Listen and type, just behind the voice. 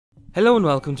Hello and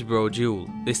welcome to Brodual.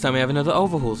 This time we have another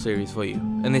overhaul series for you,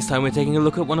 and this time we're taking a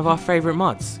look at one of our favourite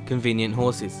mods, Convenient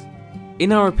Horses.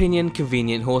 In our opinion,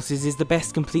 Convenient Horses is the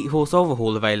best complete horse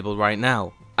overhaul available right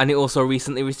now, and it also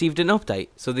recently received an update,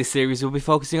 so this series will be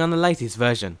focusing on the latest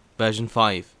version, version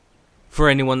 5. For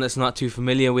anyone that's not too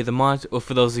familiar with the mod, or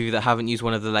for those of you that haven't used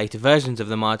one of the later versions of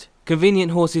the mod,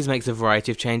 Convenient Horses makes a variety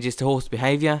of changes to horse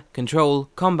behaviour, control,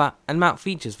 combat and mount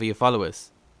features for your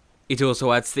followers. It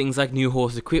also adds things like new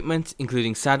horse equipment,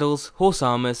 including saddles, horse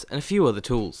armours and a few other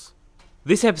tools.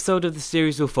 This episode of the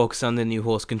series will focus on the new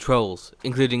horse controls,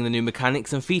 including the new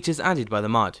mechanics and features added by the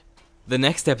mod. The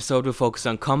next episode will focus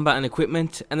on combat and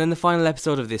equipment, and then the final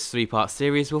episode of this 3-part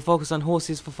series will focus on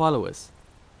horses for followers.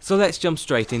 So let's jump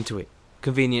straight into it.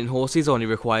 Convenient Horses only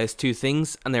requires two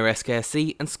things, and they're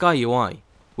SKSC and Sky UI,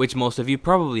 which most of you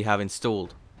probably have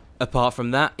installed. Apart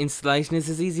from that, installation is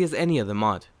as easy as any other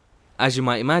mod. As you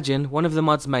might imagine, one of the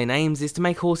mod's main aims is to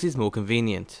make horses more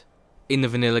convenient. In the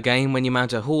vanilla game, when you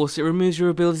mount a horse, it removes your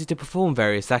ability to perform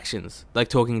various actions, like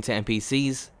talking to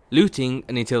NPCs, looting,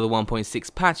 and until the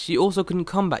 1.6 patch you also couldn't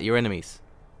combat your enemies.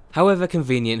 However,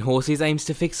 Convenient Horses aims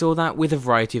to fix all that with a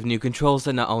variety of new controls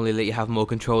that not only let you have more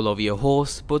control over your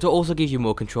horse, but to also give you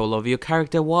more control over your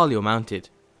character while you're mounted.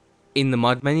 In the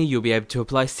mod menu you'll be able to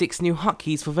apply 6 new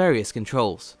hotkeys for various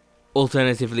controls.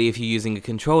 Alternatively, if you're using a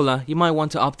controller, you might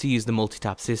want to opt to use the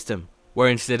multi-tap system, where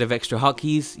instead of extra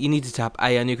hotkeys, you need to tap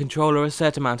A on your controller a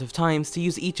certain amount of times to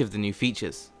use each of the new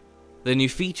features. The new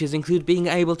features include being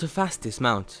able to fast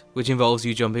dismount, which involves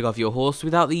you jumping off your horse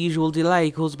without the usual delay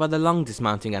caused by the long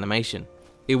dismounting animation.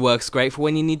 It works great for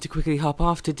when you need to quickly hop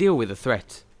off to deal with a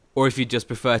threat, or if you just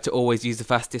prefer to always use the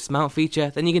fast dismount feature,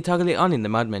 then you can toggle it on in the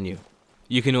mod menu.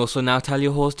 You can also now tell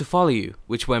your horse to follow you,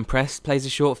 which when pressed plays a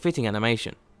short fitting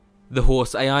animation. The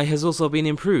horse AI has also been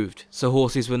improved, so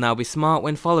horses will now be smart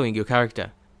when following your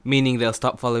character, meaning they'll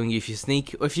stop following you if you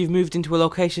sneak or if you've moved into a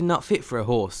location not fit for a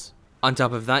horse. On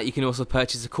top of that, you can also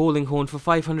purchase a calling horn for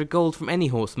 500 gold from any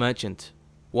horse merchant.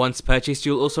 Once purchased,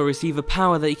 you'll also receive a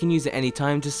power that you can use at any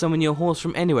time to summon your horse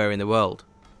from anywhere in the world.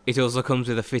 It also comes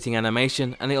with a fitting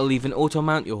animation, and it'll even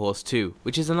auto-mount your horse too,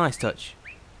 which is a nice touch.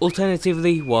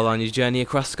 Alternatively, while on your journey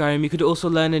across Skyrim, you could also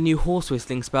learn a new horse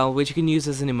whistling spell which you can use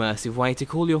as an immersive way to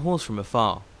call your horse from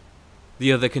afar.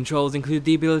 The other controls include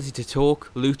the ability to talk,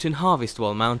 loot and harvest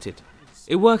while mounted.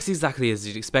 It works exactly as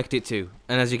you'd expect it to,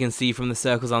 and as you can see from the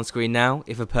circles on screen now,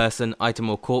 if a person, item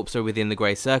or corpse are within the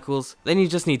grey circles, then you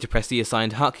just need to press the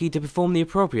assigned hotkey to perform the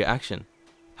appropriate action.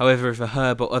 However, if a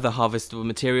herb or other harvestable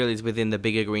material is within the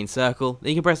bigger green circle, then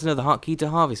you can press another hotkey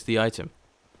to harvest the item.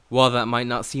 While that might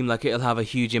not seem like it'll have a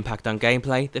huge impact on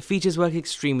gameplay, the features work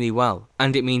extremely well,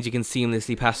 and it means you can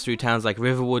seamlessly pass through towns like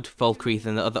Riverwood, Falkreath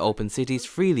and the other open cities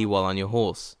freely while on your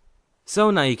horse. So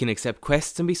now you can accept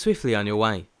quests and be swiftly on your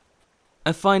way.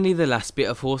 And finally, the last bit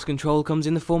of horse control comes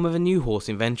in the form of a new horse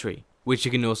inventory, which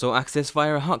you can also access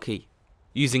via a hotkey.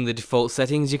 Using the default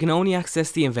settings, you can only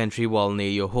access the inventory while near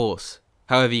your horse.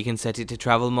 However, you can set it to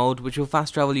travel mode, which will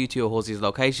fast travel you to your horse's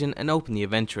location and open the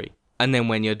inventory. And then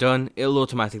when you're done, it'll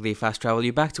automatically fast travel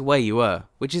you back to where you were,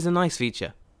 which is a nice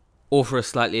feature. Or for a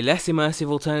slightly less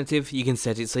immersive alternative, you can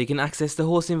set it so you can access the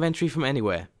horse inventory from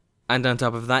anywhere. And on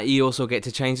top of that, you also get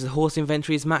to change the horse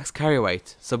inventory's max carry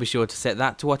weight, so be sure to set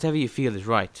that to whatever you feel is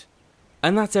right.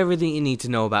 And that's everything you need to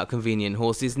know about Convenient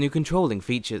Horses' new controlling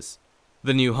features.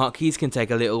 The new hotkeys can take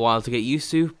a little while to get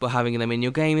used to, but having them in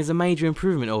your game is a major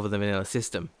improvement over the vanilla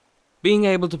system. Being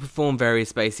able to perform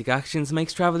various basic actions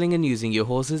makes travelling and using your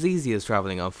horse as easy as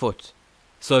travelling on foot.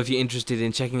 So if you're interested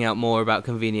in checking out more about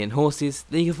Convenient Horses,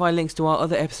 then you can find links to our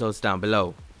other episodes down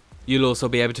below. You'll also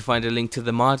be able to find a link to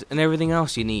the mod and everything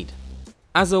else you need.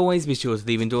 As always, be sure to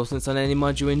leave endorsements on any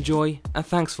mod you enjoy, and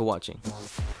thanks for watching.